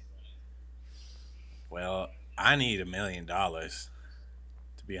crazy. Well, I need $1 million, to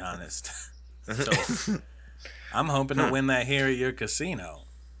be honest. So I'm hoping to win that here at your casino.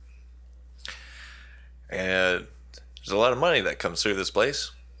 And there's a lot of money that comes through this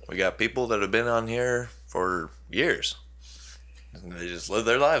place. We got people that have been on here for years. And they just live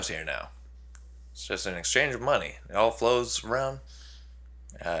their lives here now. It's just an exchange of money. It all flows around.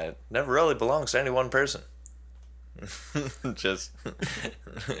 It never really belongs to any one person. It just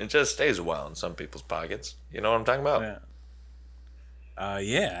stays a while in some people's pockets. You know what I'm talking about? Yeah.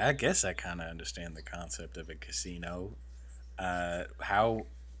 Yeah, I guess I kind of understand the concept of a casino. How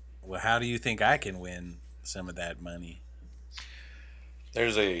do you think I can win some of that money?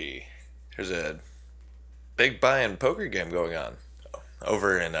 There's a big buy-in poker game going on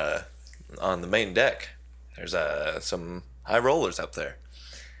over in on the main deck. There's some high rollers up there.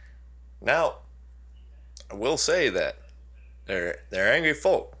 Now, I will say that they're angry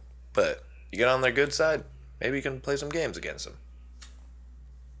folk, but you get on their good side, maybe you can play some games against them.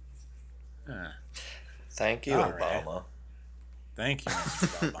 Thank you, All right. Obama. Thank you,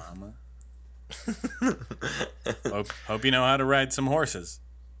 Mr. Obama. Hope you know how to ride some horses.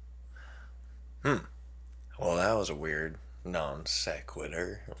 Well, that was a weird non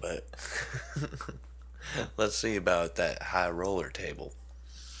sequitur, but let's see about that high roller table.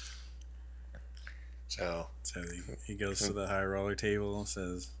 So He goes to the high roller table and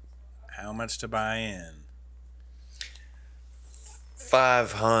says, "How much to buy in?"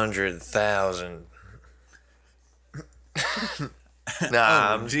 500,000.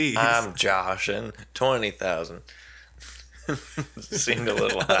 Nah, I'm joshing. 20,000. Seemed a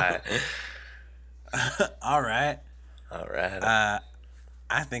little high. All right. All right.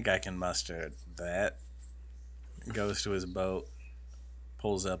 I think I can muster that. Goes to his boat,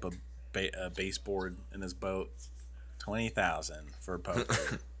 pulls up a baseboard in his boat. 20,000 for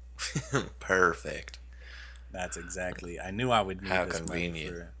poker. Perfect. That's exactly. I knew I would need How this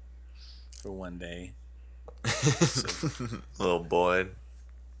convenient. money for one day. Little boy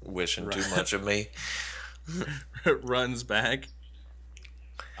wishing too much of me. Runs back.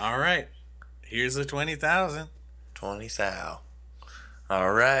 All right. Here's the 20,000. 20 thou.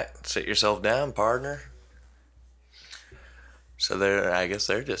 All right. Sit yourself down, partner. So I guess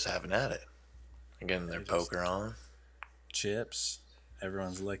they're just having at it. Again, their poker on. Chips.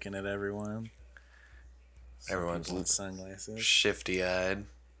 Everyone's looking at everyone. Everyone's with sunglasses. Shifty-eyed.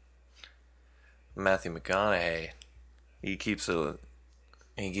 Matthew McConaughey. He keeps some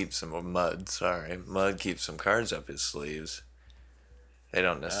Mud. Sorry, Mud keeps some cards up his sleeves. They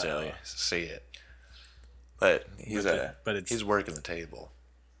don't necessarily see it, but he's working the table.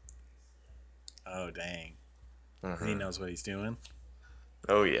 Oh dang! Mm-hmm. He knows what he's doing.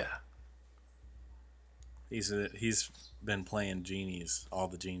 Oh yeah. He's been playing genies, all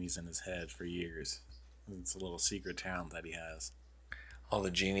the genies in his head for years. It's a little secret talent that he has. All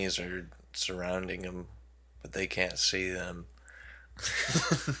the genies are surrounding him, but they can't see them.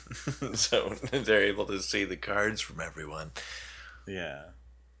 So they're able to see the cards from everyone. Yeah.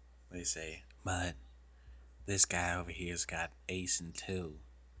 They say, "Mud, this guy over here's got ace and 2.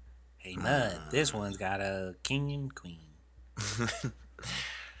 Hey, Mud, this one's got a king and queen."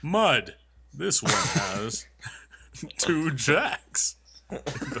 "Mud, this one has 2 jacks."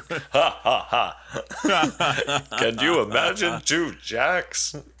 Ha ha ha. Can you imagine 2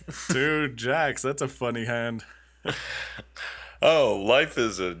 jacks? 2 jacks, that's a funny hand. Oh, life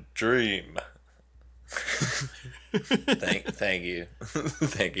is a dream. Thank you.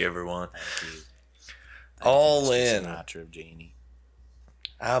 Thank you, everyone. Thank you. All in. Sinatra of Genie.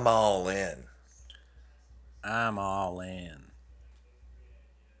 I'm all in. I'm all in.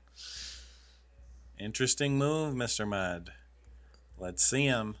 Interesting move, Mr. Mud. Let's see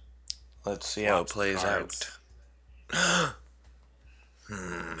him. Let's see how it plays out.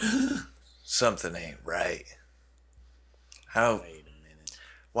 Something ain't right. Wait a minute.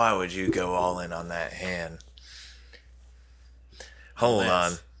 Why would you go all in on that hand? Hold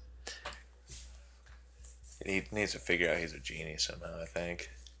on. He needs to figure out he's a genie somehow, I think.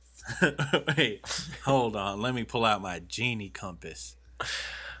 Wait, hold on. Let me pull out my genie compass.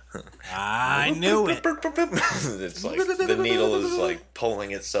 I knew it. It's like the needle is like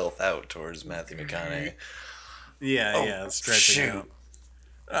pulling itself out towards Matthew McConaughey. Yeah, stretching out.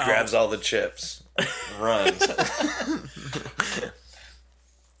 Grabs all the chips, runs.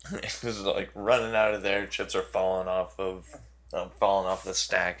 He's like running out of there. Chips are falling off the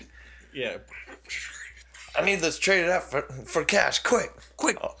stack. Yeah. I need this traded out for cash, quick.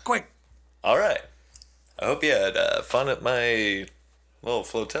 All right. I hope you had fun at my little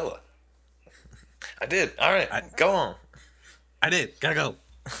flotilla. I did. All right, go on. I did. Gotta go.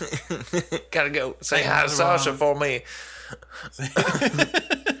 Gotta go. Say hi to Sasha for me.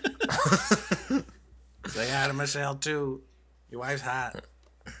 Say hi to Michelle too. Your wife's hot.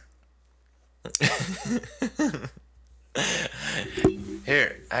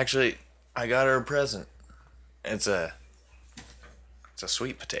 Here, actually, I got her a present. It's a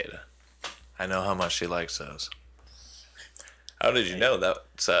sweet potato. I know how much she likes those. How did you know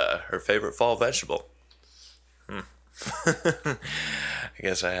that's her favorite fall vegetable? I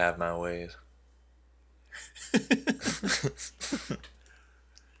guess I have my ways.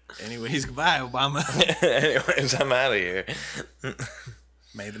 Anyways, goodbye, Obama. Anyways, I'm out of here.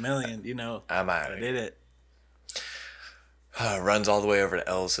 Made the million, you know. I'm out I of did here. it. Runs all the way over to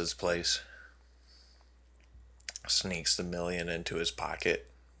Ellis's place. Sneaks the million into his pocket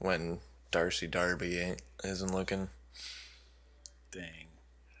when Darcy Darby isn't looking. Dang.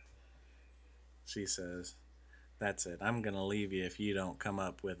 She says, "That's it. I'm going to leave you if you don't come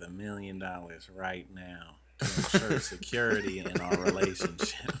up with $1 million right now to ensure security in our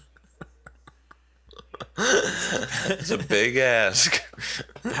relationship." It's a big ask.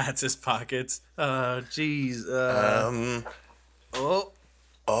 Pats his pockets. Jeez. Oh. Oh.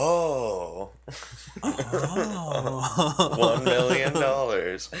 Oh. $1 million.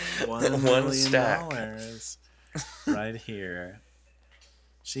 $1 stack. million right here.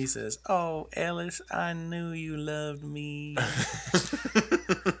 She says, "Oh, Ellis, I knew you loved me."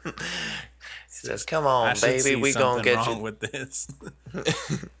 Says, "Come on, should baby, see we gonna get wrong you." with this.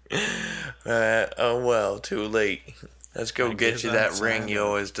 Oh well, too late. Let's go I get guess you I'm that ring signed you up.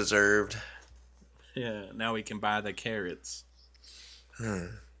 always deserved. Yeah, now we can buy the carrots.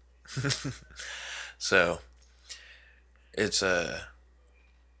 So it's and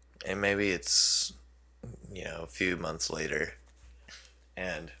maybe it's a few months later,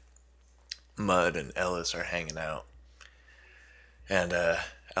 and Mud and Ellis are hanging out, and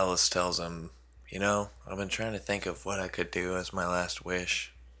Ellis tells him, I've been trying to think of what I could do as my last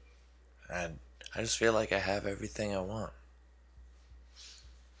wish, and I just feel like I have everything I want.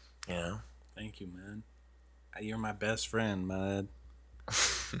 Thank you, man. You're my best friend, Mud.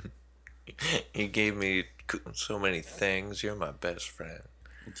 You gave me so many things. You're my best friend.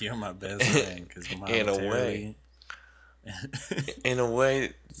 You're my best friend because In a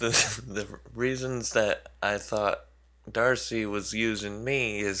way, the reasons that I thought Darcy was using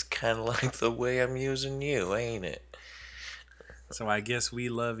me is kind of like the way I'm using you, ain't it? So I guess we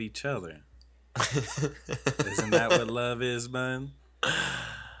love each other. Isn't that what love is, man?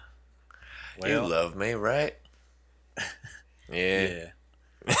 You love me, right? Yeah.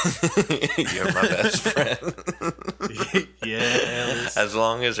 You're my best friend. Yeah, Ellis. As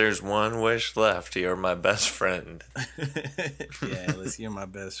long as there's one wish left, you're my best friend. Yeah, Ellis, you're my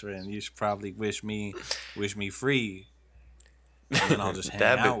best friend. You should probably wish me free. And then I'll just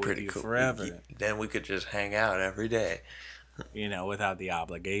hang out with you forever. Then we could just hang out every day. Without the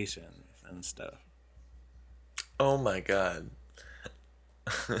obligations and stuff. Oh my God.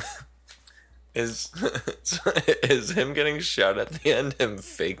 Is him getting shot at the end him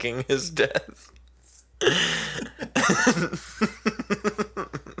faking his death?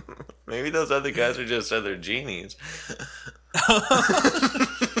 Maybe those other guys are just other genies.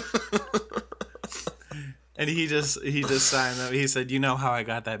 And he just signed up. He said, "You know how I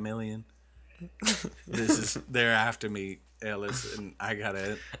got that $1 million? They're after me, Ellis, and I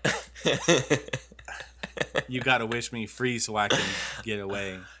gotta. You gotta wish me free so I can get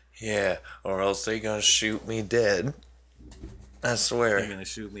away." Yeah, or else they gonna shoot me dead. I swear. They're gonna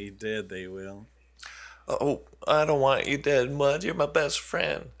shoot me dead, they will. Oh, I don't want you dead, Mud. You're my best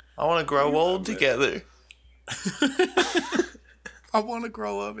friend. I want to grow old together. I want to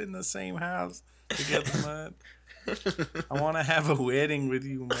grow up in the same house together, Mud. I want to have a wedding with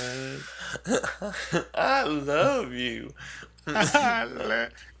you, Mud. I love you.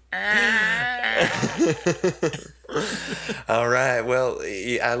 All right, well,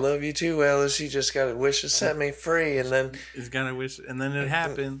 I love you too, Ellis. You just got to wish to set me free, and then it's gonna wish, and then it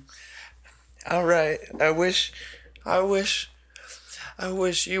happened. All right, I wish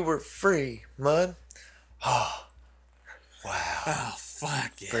you were free, Mud. Oh, wow. Oh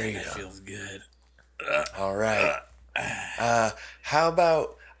fuck yeah, Freedom. That feels good. All right. How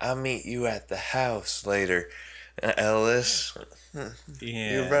about I meet you at the house later, Ellis?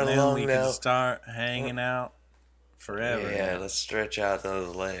 Yeah, you run then along we now. can start hanging out forever. Yeah, let's stretch out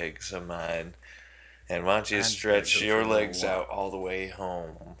those legs of mine. And why don't you stretch go your for a legs walk. out all the way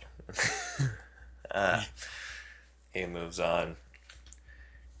home? He moves on.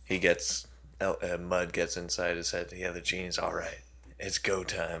 He gets Mud gets inside his head. Yeah, the genie's all right. It's go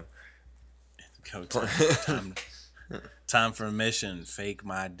time. Go time for a mission. Fake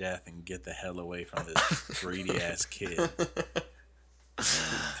my death and get the hell away from this greedy ass kid.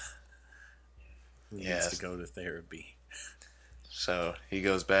 Who needs to go to therapy. So he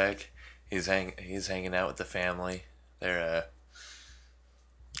goes back. He's hanging out with the family. They're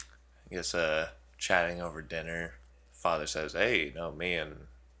chatting over dinner. Father says, "Hey, me and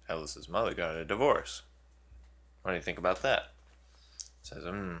Ellis's mother got a divorce. What do you think about that?" Says,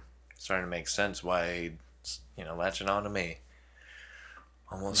 starting to make sense why he's, latching on to me.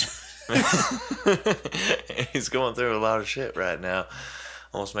 Almost. He's going through a lot of shit right now.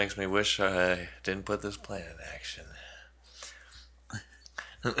 Almost makes me wish I didn't put this plan in action.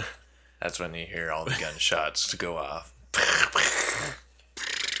 That's when you hear all the gunshots to go off.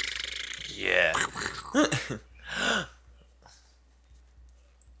 Yeah.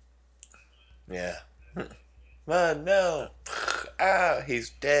 Yeah. Mud, no. Ah, he's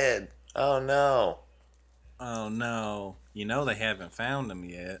dead. Oh no. Oh no. They haven't found him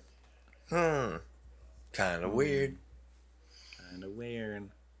yet. Kind of weird. Kind of weird.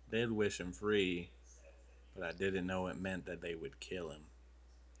 They'd wish him free. but I didn't know it meant that they would kill him.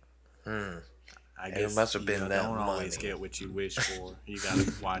 I It guess must have you been that don't always money. get what you wish for. You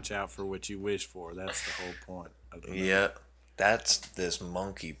gotta watch out for what you wish for. That's the whole point of the movie. Yeah, that's this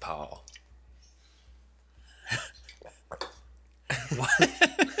monkey paw.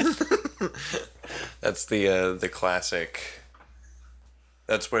 That's the classic.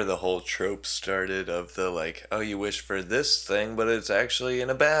 That's where the whole trope started of the like, oh, you wish for this thing, but it's actually in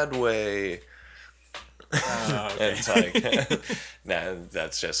a bad way. Okay. And it's like, nah,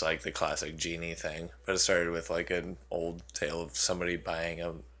 that's just like the classic genie thing. But it started with like an old tale of somebody buying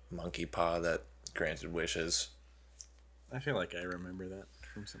a monkey paw that granted wishes. I feel like I remember that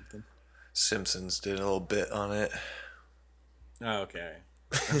from something. Simpsons did a little bit on it. Oh, okay.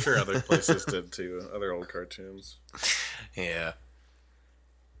 I'm sure other places did too. Other old cartoons. Yeah.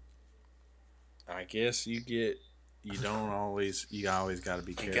 I guess you always got to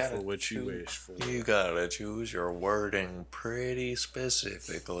be careful what you wish for. You gotta choose your wording pretty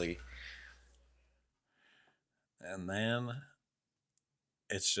specifically. And then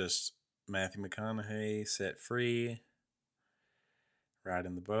it's just Matthew McConaughey set free,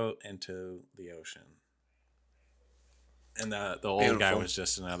 riding the boat into the ocean. And the old guy was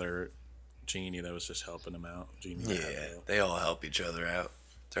just another genie that was just helping him out. They all help each other out.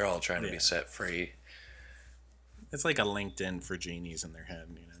 They're all trying to be set free. It's like a LinkedIn for genies in their head,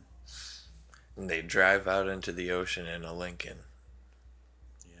 you know. And they drive out into the ocean in a Lincoln.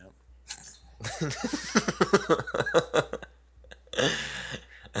 Yep.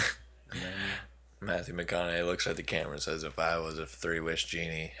 Matthew McConaughey looks at the camera and says, if I was a 3-wish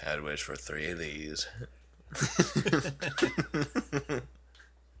genie, I'd wish for 3 of these.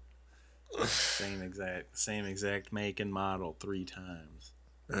 Same exact make and model 3 times.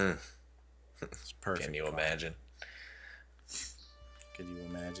 It's perfect. Can you imagine? Could you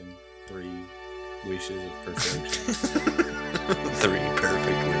imagine 3 wishes of perfection? 3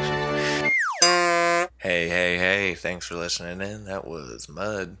 perfect wishes. Hey, thanks for listening in. That was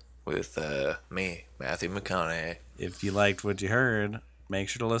Mud with me, Matthew McConaughey. If you liked what you heard, make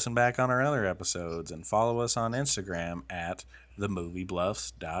sure to listen back on our other episodes and follow us on Instagram at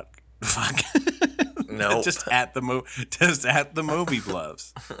themoviebluffs. Fuck. Nope. just at the movie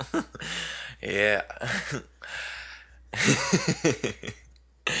bluffs. Yeah.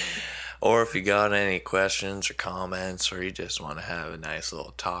 Or if you got any questions or comments, or you just want to have a nice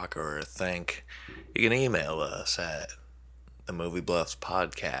little talk or a think, you can email us at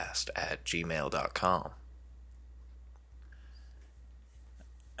themoviebluffspodcast@gmail.com.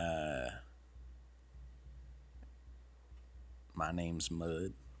 My name's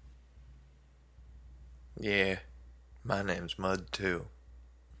Mud. Yeah, my name's Mud too.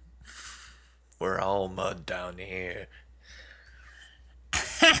 We're all mud down here.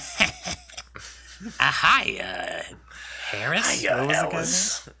 Hi, Harris. Hiya,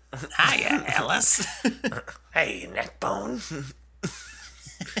 Ellis. Hiya, Ellis. Hey, neckbone.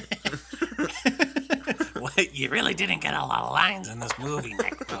 Well, you really didn't get a lot of lines in this movie,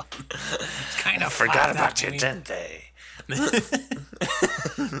 Neckbone. Kind of Forgot about you, didn't they?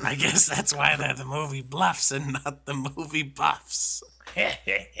 I guess that's why they're the movie bluffs and not the movie buffs.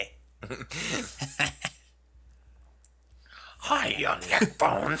 Hiya,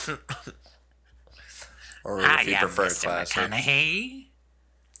 neckbone. Or if you prefer classic. McConaughey.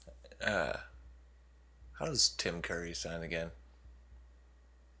 How does Tim Curry sound again?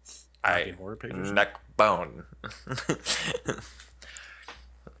 Horror pictures? Neckbone.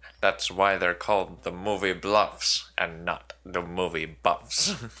 That's why they're called the movie bluffs and not the movie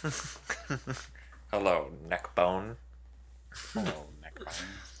buffs. Hello, neckbone. Hello, Neckbone.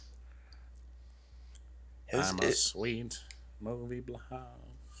 I'm a sweet movie bluff.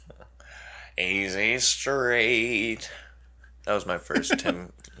 Easy straight. That was my first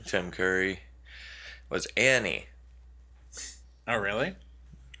Tim Curry. Was Annie. Oh, really?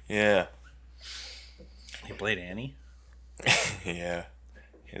 Yeah. He played Annie? Yeah.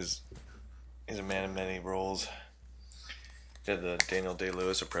 He's a man of many roles. Did the Daniel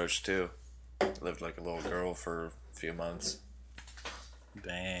Day-Lewis approach too. Lived like a little girl for a few months.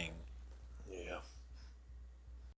 Dang.